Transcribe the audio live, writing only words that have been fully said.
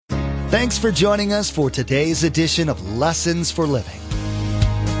Thanks for joining us for today's edition of Lessons for Living.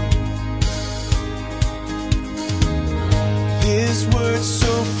 His word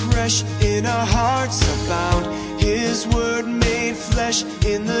so fresh in our hearts abound. His word made flesh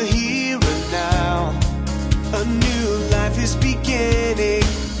in the here and now. A new life is beginning.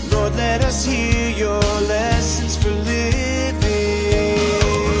 Lord, let us hear your lessons for living.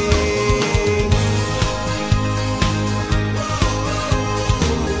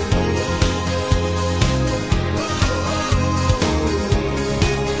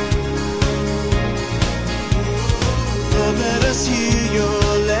 Lord, let us hear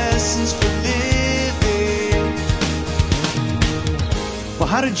your lessons for living. Well,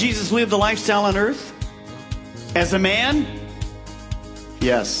 how did Jesus live the lifestyle on earth? As a man?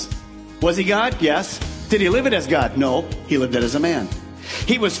 Yes. Was he God? Yes. Did he live it as God? No. He lived it as a man.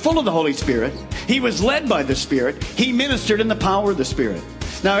 He was full of the Holy Spirit. He was led by the Spirit. He ministered in the power of the Spirit.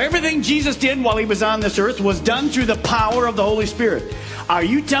 Now, everything Jesus did while he was on this earth was done through the power of the Holy Spirit. Are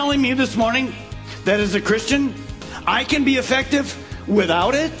you telling me this morning that as a Christian, I can be effective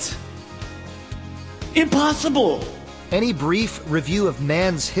without it? Impossible. Any brief review of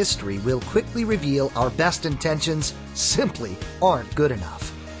man's history will quickly reveal our best intentions simply aren't good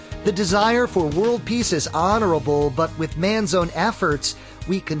enough. The desire for world peace is honorable, but with man's own efforts,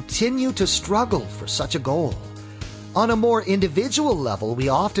 we continue to struggle for such a goal. On a more individual level, we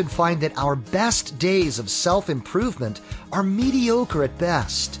often find that our best days of self-improvement are mediocre at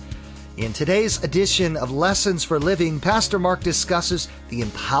best. In today's edition of Lessons for Living, Pastor Mark discusses the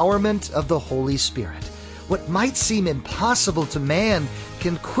empowerment of the Holy Spirit. What might seem impossible to man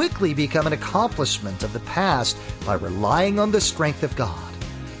can quickly become an accomplishment of the past by relying on the strength of God.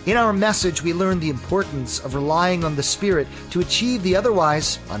 In our message, we learn the importance of relying on the Spirit to achieve the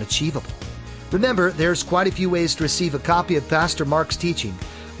otherwise unachievable. Remember, there's quite a few ways to receive a copy of Pastor Mark's teaching.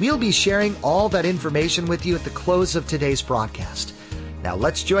 We'll be sharing all that information with you at the close of today's broadcast. Now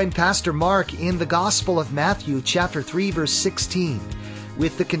let's join Pastor Mark in the Gospel of Matthew, chapter 3, verse 16.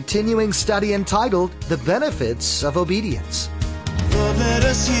 With the continuing study entitled, The Benefits of Obedience. Lord, let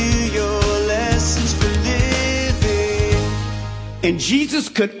us hear your lessons for living. And Jesus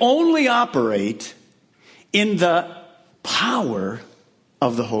could only operate in the power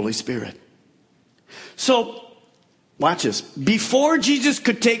of the Holy Spirit. So, watch this. Before Jesus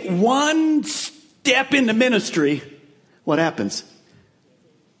could take one step into ministry, what happens?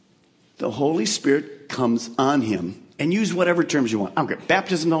 The Holy Spirit comes on him. And use whatever terms you want. I don't care.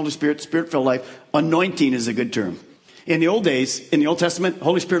 Baptism of the Holy Spirit, Spirit-filled life, anointing is a good term. In the old days, in the Old Testament, the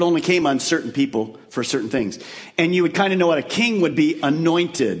Holy Spirit only came on certain people for certain things. And you would kind of know what a king would be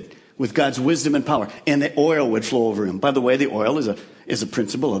anointed with God's wisdom and power. And the oil would flow over him. By the way, the oil is a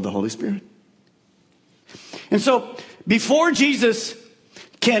principle of the Holy Spirit. And so, before Jesus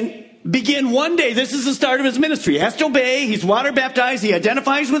can begin one day, this is the start of his ministry. He has to obey. He's water baptized. He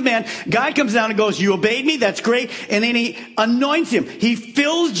identifies with man. God comes down and goes, you obeyed me. That's great. And then he anoints him. He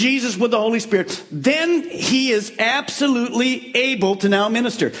fills Jesus with the Holy Spirit. Then he is absolutely able to now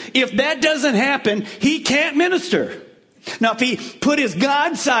minister. If that doesn't happen, he can't minister. Now, if he put his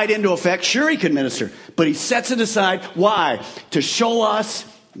God side into effect, sure he could minister. But he sets it aside. Why? To show us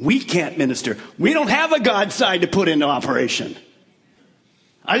we can't minister. We don't have a God side to put into operation.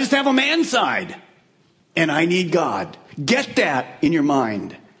 I just have a man side, and I need God. Get that in your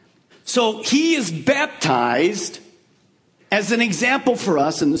mind. So he is baptized as an example for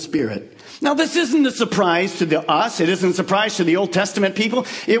us in the Spirit. Now, this isn't a surprise to us. It isn't a surprise to the Old Testament people.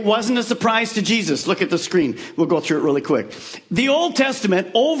 It wasn't a surprise to Jesus. Look at the screen. We'll go through it really quick. The Old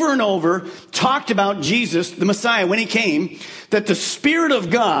Testament over and over talked about Jesus, the Messiah, when he came, that the Spirit of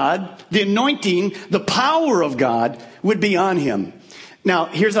God, the anointing, the power of God would be on him. Now,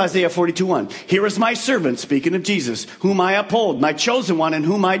 here's Isaiah 42:1. Here is my servant, speaking of Jesus, whom I uphold, my chosen one in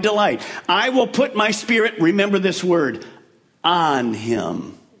whom I delight. I will put my Spirit, remember this word, on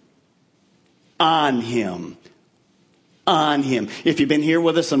him. On him. On him. If you've been here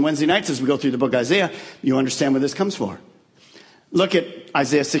with us on Wednesday nights as we go through the book of Isaiah, you understand where this comes for. Look at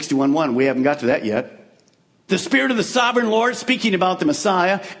Isaiah 61:1. We haven't got to that yet. The Spirit of the sovereign Lord, speaking about the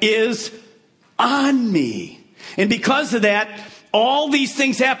Messiah, is on me. And because of that, all these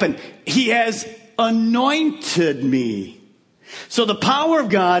things happen. He has anointed me. So the power of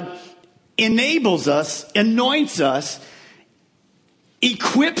God enables us, anoints us,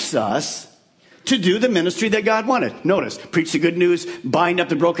 equips us to do the ministry that God wanted. Notice, preach the good news, bind up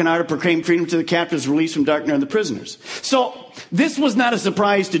the brokenhearted, proclaim freedom to the captives, release from darkness and the prisoners. So this was not a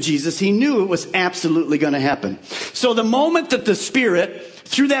surprise to Jesus. He knew it was absolutely going to happen. So the moment that the Spirit,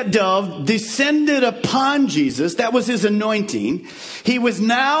 through that dove, descended upon Jesus, that was his anointing, he was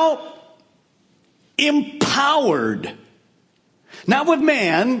now empowered. Not with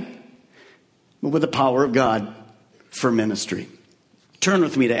man, but with the power of God for ministry. Turn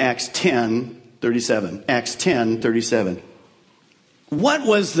with me to Acts 10:37. Acts 10:37. What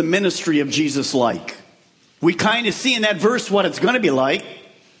was the ministry of Jesus like? We kind of see in that verse what it's going to be like.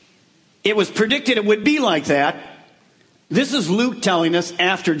 It was predicted it would be like that. This is Luke telling us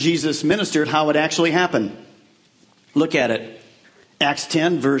after Jesus ministered how it actually happened. Look at it. Acts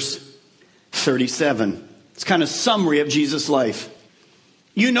 10, verse 37. It's kind of summary of Jesus' life.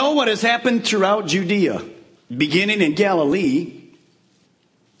 You know what has happened throughout Judea, beginning in Galilee.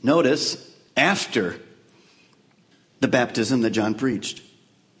 Notice, after the baptism that John preached.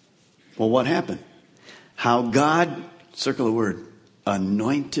 Well, what happened? How God, circle the word,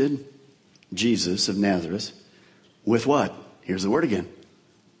 anointed Jesus of Nazareth with what? Here's the word again.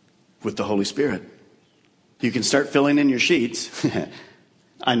 With the Holy Spirit. You can start filling in your sheets.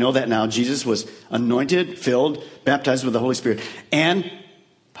 I know that now. Jesus was anointed, filled, baptized with the Holy Spirit and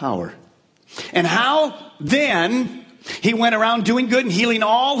power. And how then he went around doing good and healing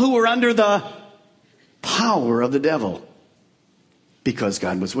all who were under the power of the devil, because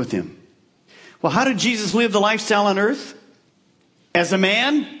God was with him. Well, how did Jesus live the lifestyle on earth? As a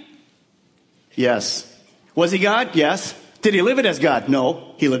man? Yes. Was he God? Yes. Did he live it as God?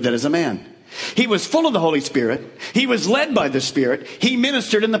 No. He lived it as a man. He was full of the Holy Spirit. He was led by the Spirit. He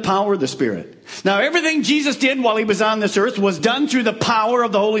ministered in the power of the Spirit. Now, everything Jesus did while he was on this earth was done through the power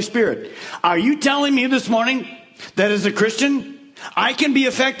of the Holy Spirit. Are you telling me this morning that as a Christian, I can be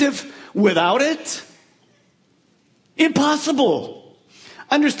effective without it? Impossible.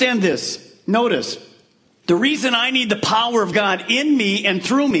 Understand this. Notice, the reason I need the power of God in me and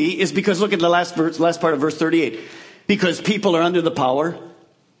through me is because, look at the last part of verse 38. Because people are under the power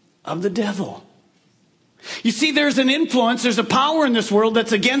of the devil. You see, there's an influence, there's a power in this world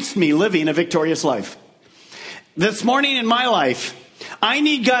that's against me living a victorious life. This morning in my life, I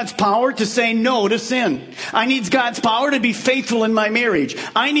need God's power to say no to sin. I need God's power to be faithful in my marriage.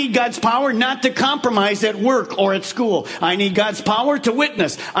 I need God's power not to compromise at work or at school. I need God's power to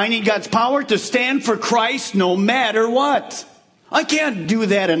witness. I need God's power to stand for Christ no matter what. I can't do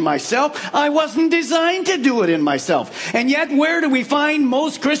that in myself. I wasn't designed to do it in myself. And yet, where do we find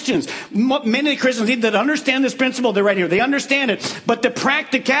most Christians? Many Christians that understand this principle, they're right here. They understand it. But the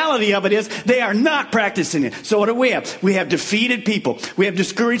practicality of it is they are not practicing it. So what do we have? We have defeated people. We have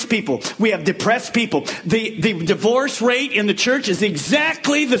discouraged people. We have depressed people. The divorce rate in the church is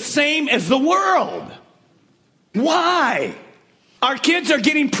exactly the same as the world. Why? Our kids are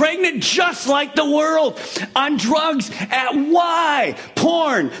getting pregnant just like the world, on drugs. Why?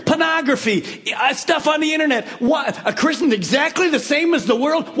 Porn, pornography, stuff on the internet. Why? A Christian exactly the same as the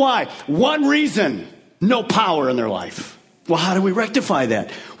world. Why? One reason: no power in their life. Well, how do we rectify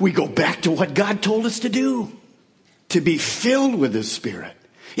that? We go back to what God told us to do, to be filled with His Spirit.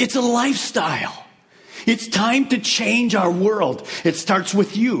 It's a lifestyle. It's time to change our world. It starts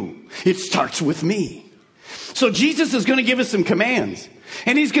with you. It starts with me. So Jesus is going to give us some commands.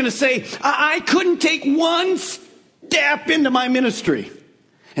 And he's going to say, I couldn't take one step into my ministry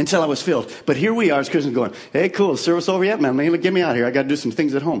until I was filled. But here we are as Christians going, hey, cool, service over yet, man? Get me out of here. I got to do some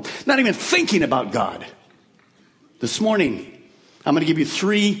things at home. Not even thinking about God. This morning, I'm going to give you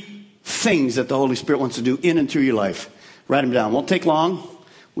 3 things that the Holy Spirit wants to do in and through your life. Write them down. Won't take long.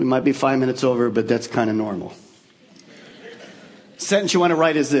 We might be 5 minutes over, but that's kind of normal. Sentence you want to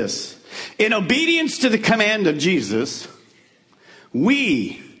write is this. In obedience to the command of Jesus,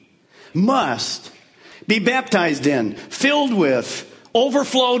 we must be baptized in, filled with,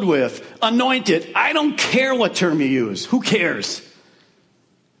 overflowed with, anointed. I don't care what term you use. Who cares?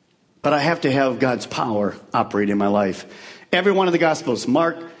 But I have to have God's power operate in my life. Every one of the Gospels,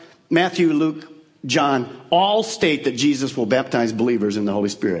 Mark, Matthew, Luke, John, all state that Jesus will baptize believers in the Holy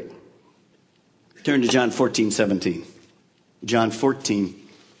Spirit. Turn to John 14:17. John 14:17.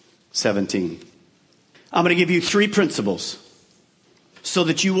 I'm going to give you 3 principles so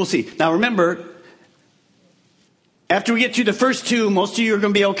that you will see. Now remember, after we get through the first 2, most of you are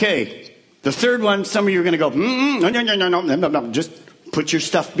going to be okay. The third one, some of you are going to go, no. Just put your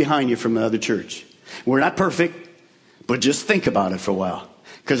stuff behind you from the other church. We're not perfect, but just think about it for a while,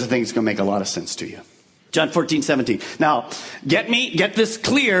 because I think it's going to make a lot of sense to you. John 14:17. Now, get this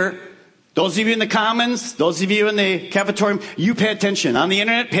clear. Those of you in the commons, those of you in the cafetorium, you pay attention. On the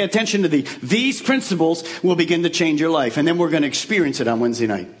internet, pay attention to these principles will begin to change your life. And then we're going to experience it on Wednesday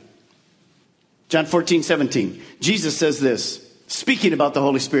night. John 14:17. Jesus says this, speaking about the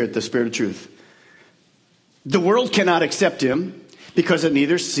Holy Spirit, the Spirit of truth. The world cannot accept Him because it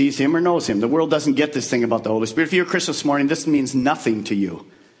neither sees Him or knows Him. The world doesn't get this thing about the Holy Spirit. If you're a Christian this morning, this means nothing to you.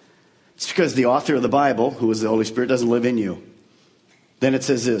 It's because the author of the Bible, who is the Holy Spirit, doesn't live in you. Then it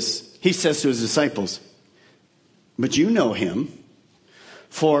says this. He says to his disciples, but you know him,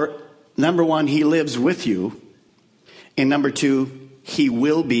 for number one, he lives with you, and number two, he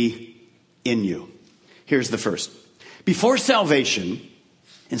will be in you. Here's the first. Before salvation,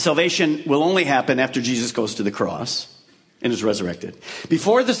 and salvation will only happen after Jesus goes to the cross and is resurrected.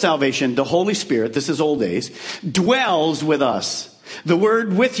 Before the salvation, the Holy Spirit, this is old days, dwells with us. The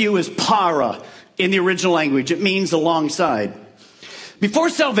word with you is para in the original language. It means alongside. Before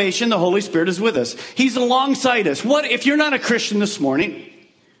salvation, the Holy Spirit is with us. He's alongside us. What if you're not a Christian this morning?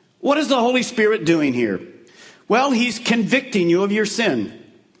 What is the Holy Spirit doing here? Well, he's convicting you of your sin.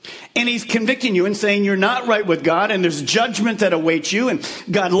 And he's convicting you and saying you're not right with God, and there's judgment that awaits you, and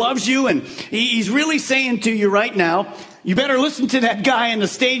God loves you, and he's really saying to you right now, you better listen to that guy on the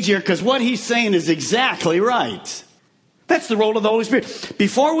stage here, because what he's saying is exactly right. That's the role of the Holy Spirit.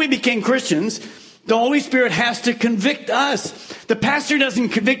 Before we became Christians, the Holy Spirit has to convict us. The pastor doesn't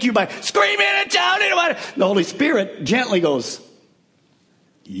convict you by screaming and shouting about it. The Holy Spirit gently goes,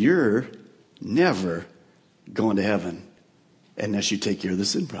 you're never going to heaven unless you take care of the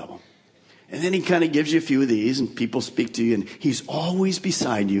sin problem. And then he kind of gives you a few of these, and people speak to you, and he's always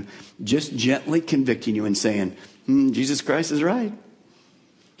beside you, just gently convicting you and saying, Jesus Christ is right.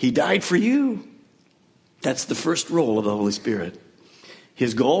 He died for you. That's the first role of the Holy Spirit.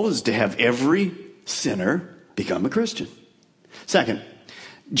 His goal is to have every sinner become a Christian. Second,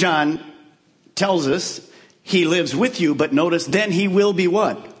 John tells us he lives with you, but notice then he will be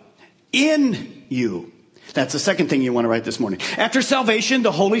what? In you. That's the second thing you want to write this morning. After salvation,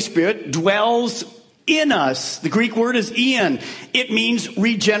 the Holy Spirit dwells in us. The Greek word is ion. It means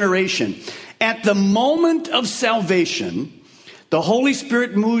regeneration. At the moment of salvation, the Holy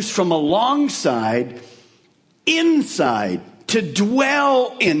Spirit moves from alongside, inside, to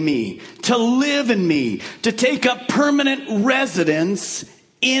dwell in me, to live in me, to take up permanent residence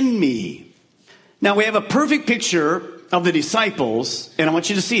in me. Now we have a perfect picture of the disciples, and I want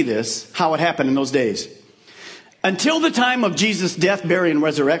you to see this, how it happened in those days. Until the time of Jesus' death, burial, and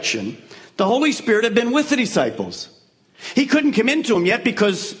resurrection, the Holy Spirit had been with the disciples. He couldn't come into them yet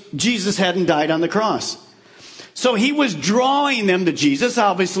because Jesus hadn't died on the cross. So he was drawing them to Jesus,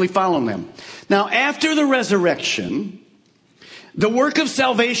 obviously following them. Now, after the resurrection, the work of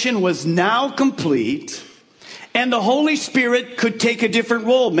salvation was now complete, and the Holy Spirit could take a different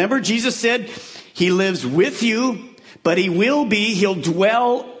role. Remember, Jesus said, he lives with you, but he'll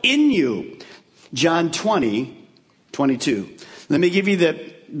dwell in you. John 20:22. Let me give you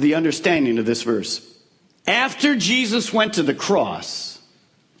the understanding of this verse. After Jesus went to the cross,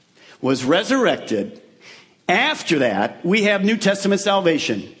 was resurrected, after that, we have New Testament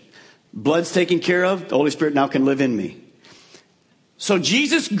salvation. Blood's taken care of. The Holy Spirit now can live in me. So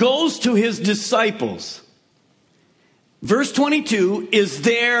Jesus goes to his disciples. Verse 22 is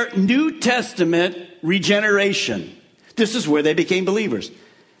their New Testament regeneration. This is where they became believers.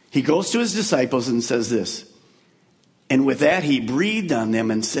 He goes to his disciples and says this. And with that, he breathed on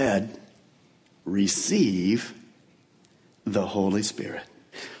them and said, receive the Holy Spirit.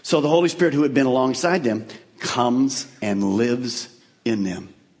 So the Holy Spirit who had been alongside them comes and lives in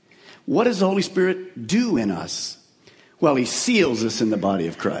them. What does the Holy Spirit do in us? Well, he seals us in the body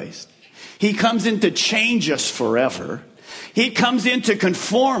of Christ. He comes in to change us forever. He comes in to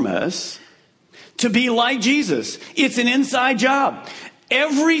conform us to be like Jesus. It's an inside job.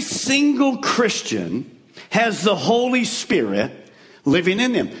 Every single Christian has the Holy Spirit living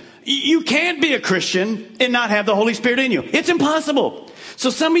in them. You can't be a Christian and not have the Holy Spirit in you. It's impossible. So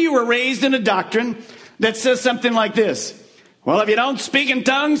some of you were raised in a doctrine that says something like this. Well, if you don't speak in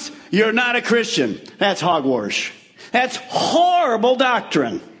tongues, you're not a Christian. That's hogwash. That's horrible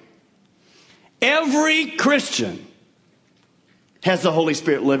doctrine. Every Christian has the Holy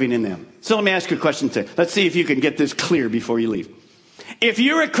Spirit living in them. So let me ask you a question today. Let's see if you can get this clear before you leave. If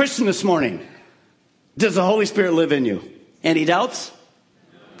you're a Christian this morning, does the Holy Spirit live in you? Any doubts?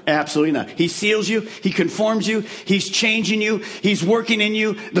 Absolutely not. He seals you. He conforms you. He's changing you. He's working in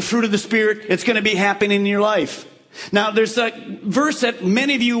you. The fruit of the Spirit, it's going to be happening in your life. Now, there's a verse that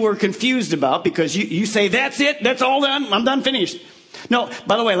many of you were confused about because you say, that's it. That's all done. I'm done, finished. No,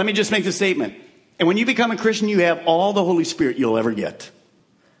 by the way, let me just make the statement. And when you become a Christian, you have all the Holy Spirit you'll ever get.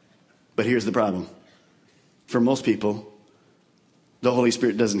 But here's the problem. For most people, the Holy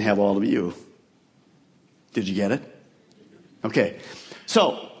Spirit doesn't have all of you. Did you get it? Okay.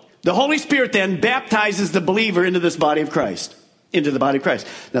 So, the Holy Spirit then baptizes the believer into this body of Christ. Into the body of Christ.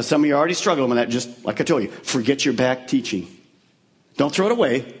 Now, some of you are already struggling with that, just like I told you. Forget your back teaching. Don't throw it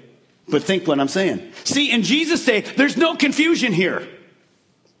away, but think what I'm saying. See, in Jesus' day, there's no confusion here.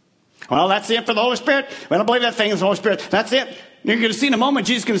 Well, that's it for the Holy Spirit. We don't believe that thing is the Holy Spirit. That's it. You're going to see in a moment,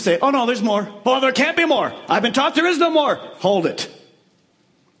 Jesus is going to say, oh, no, there's more. Well, there can't be more. I've been taught there is no more. Hold it.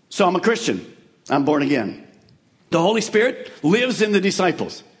 So I'm a Christian. I'm born again. The Holy Spirit lives in the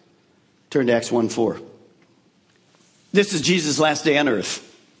disciples. Turn to Acts 1:4. This is Jesus' last day on earth.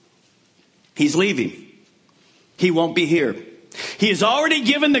 He's leaving. He won't be here. He has already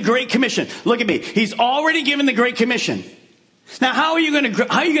given the Great Commission. Look at me. He's already given the Great Commission. Now, how are you going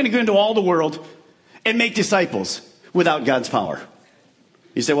to go into all the world and make disciples without God's power?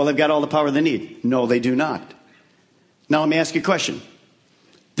 You say, well, they've got all the power they need. No, they do not. Now, let me ask you a question.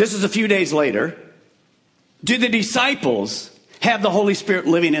 This is a few days later. Do the disciples have the Holy Spirit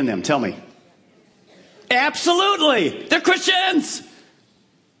living in them? Tell me. Absolutely. They're Christians.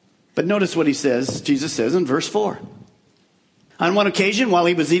 But notice what he says, Jesus says in verse 4. On one occasion, while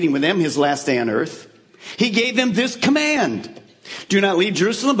he was eating with them, his last day on earth, he gave them this command. Do not leave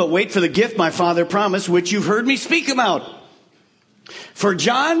Jerusalem, but wait for the gift my Father promised, which you've heard me speak about. For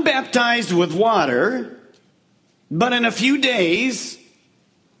John baptized with water, but in a few days,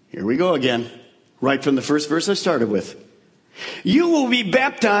 here we go again, right from the first verse I started with, you will be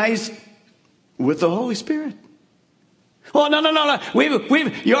baptized with the Holy Spirit. Oh, no.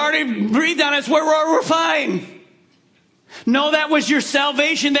 You already breathed on us. We're fine. No, that was your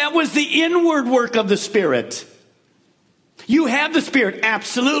salvation. That was the inward work of the Spirit. You have the Spirit.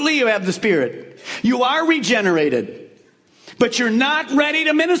 Absolutely, you have the Spirit. You are regenerated. But you're not ready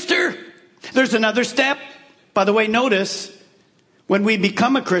to minister. There's another step. By the way, notice, when we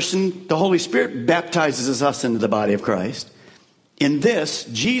become a Christian, the Holy Spirit baptizes us into the body of Christ. In this,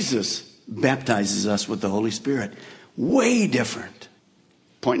 Jesus baptizes us with the Holy Spirit. Way different.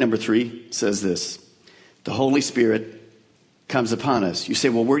 Point number 3 says this. The Holy Spirit comes upon us. You say,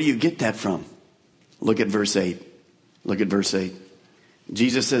 well, where do you get that from? Look at verse 8. Look at verse 8.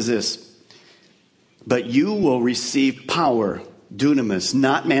 Jesus says this. But you will receive power, dunamis,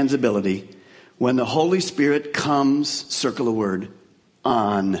 not man's ability, when the Holy Spirit comes, circle the word,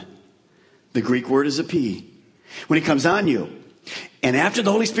 on. The Greek word is a P. When he comes on you, and after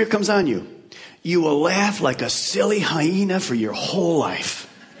the Holy Spirit comes on you, you will laugh like a silly hyena for your whole life.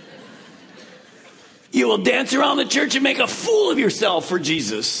 You will dance around the church and make a fool of yourself for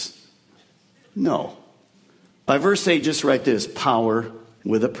Jesus. No. By verse 8, just write this, power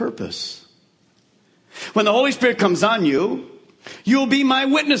with a purpose. When the Holy Spirit comes on you, you will be my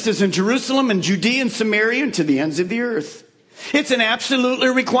witnesses in Jerusalem and Judea and Samaria and to the ends of the earth. It's an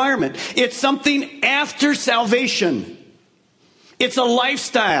absolute requirement. It's something after salvation. It's a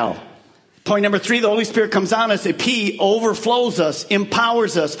lifestyle. Point number 3, the Holy Spirit comes on us. A P, overflows us,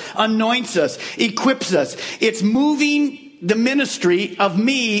 empowers us, anoints us, equips us. It's moving the ministry of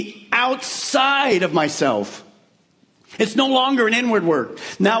me outside of myself. It's no longer an inward work.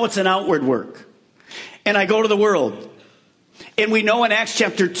 Now it's an outward work. And I go to the world. And we know in Acts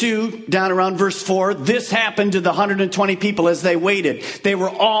chapter 2, down around verse 4, this happened to the 120 people as they waited. They were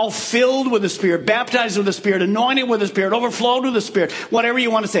all filled with the Spirit, baptized with the Spirit, anointed with the Spirit, overflowed with the Spirit, whatever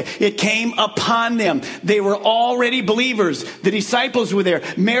you want to say. It came upon them. They were already believers. The disciples were there.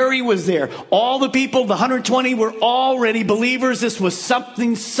 Mary was there. All the people, the 120, were already believers. This was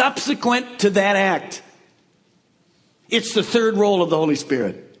something subsequent to that act. It's the third role of the Holy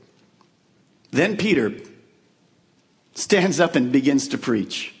Spirit. Then Peter stands up and begins to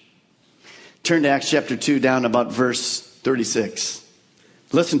preach. Turn to Acts chapter 2, down about verse 36.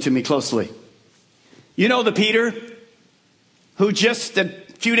 Listen to me closely. You know the Peter who just a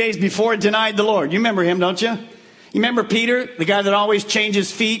few days before denied the Lord. You remember him, don't you? You remember Peter, the guy that always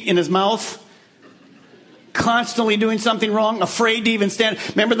changes feet in his mouth? Constantly doing something wrong, afraid to even stand.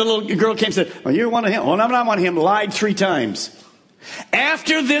 Remember the little girl came and said, well, you're one of him. Oh, no, I'm not one of him. Lied 3 times.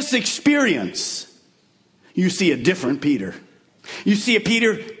 After this experience, you see a different Peter. You see a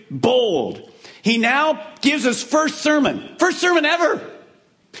Peter bold. He now gives his first sermon ever.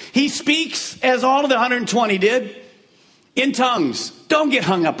 He speaks, as all of the 120 did, in tongues. Don't get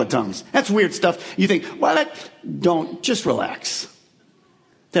hung up with tongues. That's weird stuff. You think, well, just relax.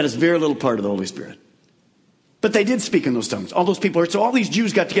 That is very little part of the Holy Spirit. But they did speak in those tongues. All those people, so all these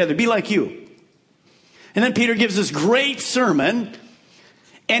Jews got together, be like you. And then Peter gives this great sermon.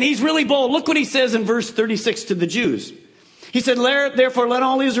 And he's really bold. Look what he says in verse 36 to the Jews. He said, therefore, let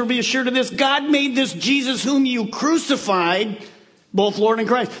all Israel be assured of this. God made this Jesus whom you crucified, both Lord and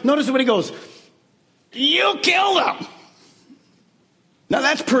Christ. Notice what he goes, you killed him. Now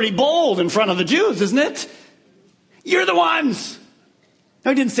that's pretty bold in front of the Jews, isn't it? You're the ones.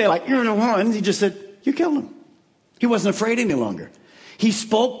 No, he didn't say like, you're the ones. He just said, you killed him. He wasn't afraid any longer. He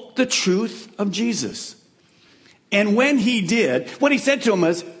spoke the truth of Jesus. And when he did, what he said to him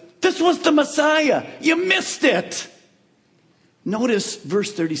was, This was the Messiah. You missed it. Notice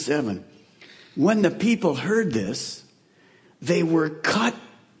verse 37. When the people heard this, they were cut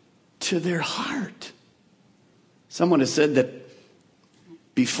to their heart. Someone has said that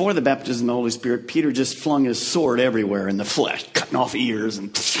before the baptism of the Holy Spirit, Peter just flung his sword everywhere in the flesh, cutting off ears.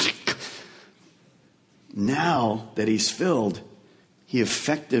 And now that he's filled, he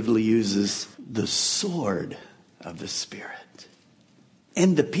effectively uses the sword of the Spirit.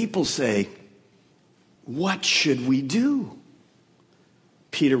 And the people say, what should we do?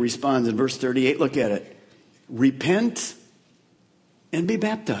 Peter responds in verse 38. Look at it. Repent and be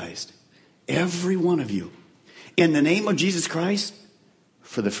baptized, every one of you, in the name of Jesus Christ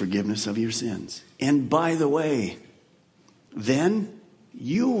for the forgiveness of your sins. And by the way, then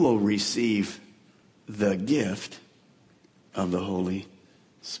you will receive the gift of the Holy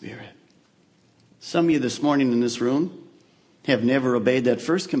Spirit. Some of you this morning in this room have never obeyed that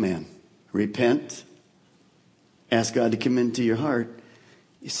first command. Repent. Ask God to come into your heart.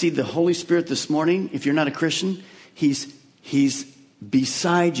 You see, the Holy Spirit this morning, if you're not a Christian, He's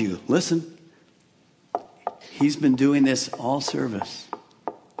beside you. Listen. He's been doing this all service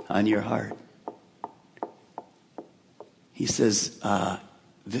on your heart. He says,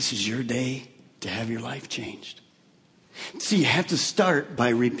 this is your day to have your life changed. So you have to start by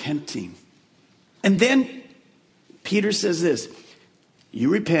repenting. And then Peter says this, you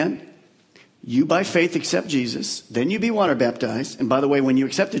repent, you by faith accept Jesus, then you be water baptized. And by the way, when you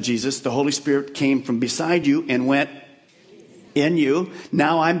accepted Jesus, the Holy Spirit came from beside you and went in you.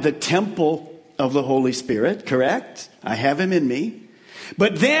 Now I'm the temple of the Holy Spirit, correct? I have him in me.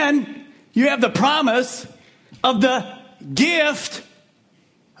 But then you have the promise of the gift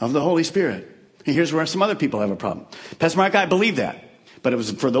of the Holy Spirit. And here's where some other people have a problem. Pastor Mark, I believe that, but it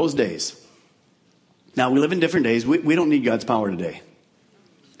was for those days. Now, we live in different days. We don't need God's power today.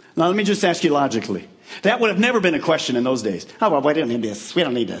 Now, let me just ask you logically. That would have never been a question in those days. Oh, well, we don't need this. We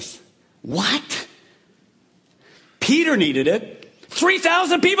don't need this. What? Peter needed it.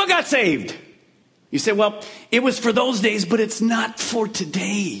 3,000 people got saved. You say, well, it was for those days, but it's not for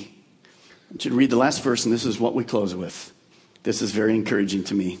today. I want you to read the last verse, and this is what we close with. This is very encouraging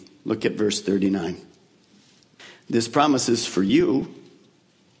to me. Look at verse 39. This promise is for you,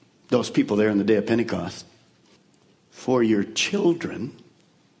 those people there in the day of Pentecost, for your children,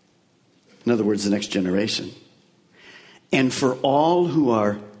 in other words, the next generation, and for all who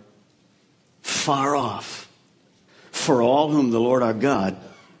are far off, for all whom the Lord our God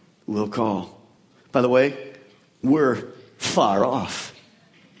will call. By the way, we're far off.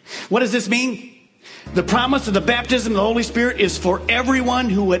 What does this mean? The promise of the baptism of the Holy Spirit is for everyone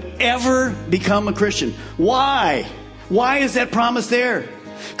who would ever become a Christian. Why? Why is that promise there?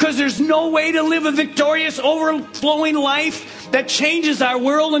 Because there's no way to live a victorious, overflowing life that changes our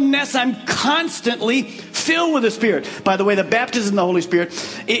world unless I'm constantly filled with the Spirit. By the way, the baptism of the Holy Spirit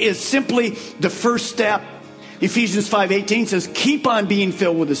is simply the first step. Ephesians 5:18 says, keep on being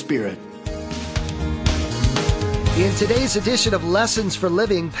filled with the Spirit. In today's edition of Lessons for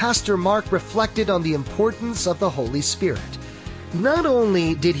Living, Pastor Mark reflected on the importance of the Holy Spirit. Not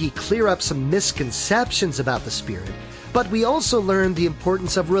only did he clear up some misconceptions about the Spirit, but we also learned the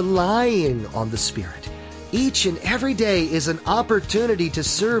importance of relying on the Spirit. Each and every day is an opportunity to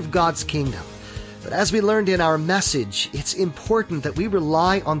serve God's kingdom. But as we learned in our message, it's important that we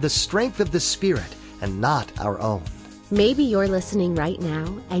rely on the strength of the Spirit and not our own. Maybe you're listening right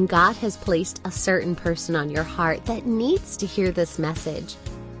now and God has placed a certain person on your heart that needs to hear this message.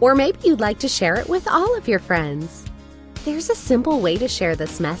 Or maybe you'd like to share it with all of your friends. There's a simple way to share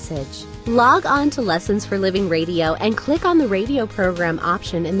this message. Log on to Lessons for Living Radio and click on the radio program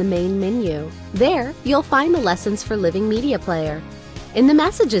option in the main menu. There, you'll find the Lessons for Living media player. In the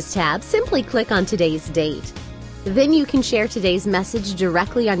Messages tab, simply click on today's date. Then you can share today's message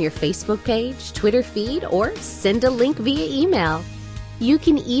directly on your Facebook page, Twitter feed, or send a link via email. You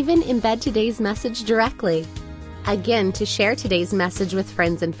can even embed today's message directly. Again, to share today's message with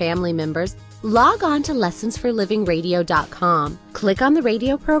friends and family members, log on to lessonsforlivingradio.com. Click on the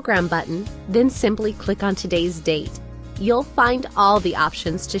radio program button, then simply click on today's date. You'll find all the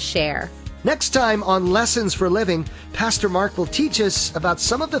options to share. Next time on Lessons for Living, Pastor Mark will teach us about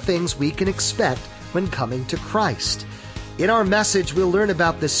some of the things we can expect when coming to Christ. In our message, we'll learn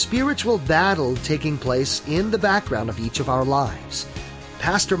about the spiritual battle taking place in the background of each of our lives.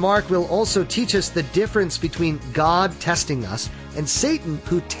 Pastor Mark will also teach us the difference between God testing us and Satan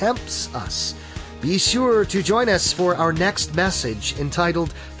who tempts us. Be sure to join us for our next message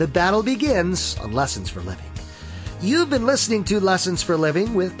entitled The Battle Begins on Lessons for Living. You've been listening to Lessons for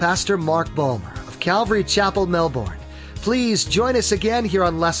Living with Pastor Mark Balmer of Calvary Chapel, Melbourne. Please join us again here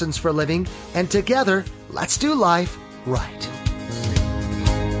on Lessons for Living, and together, let's do life right.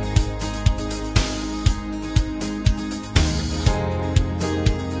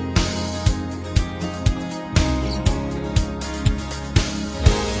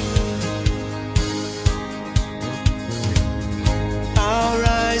 Our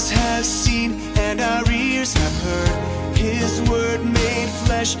eyes have seen and our ears have heard His word made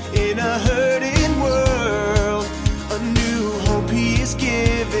flesh in a herd.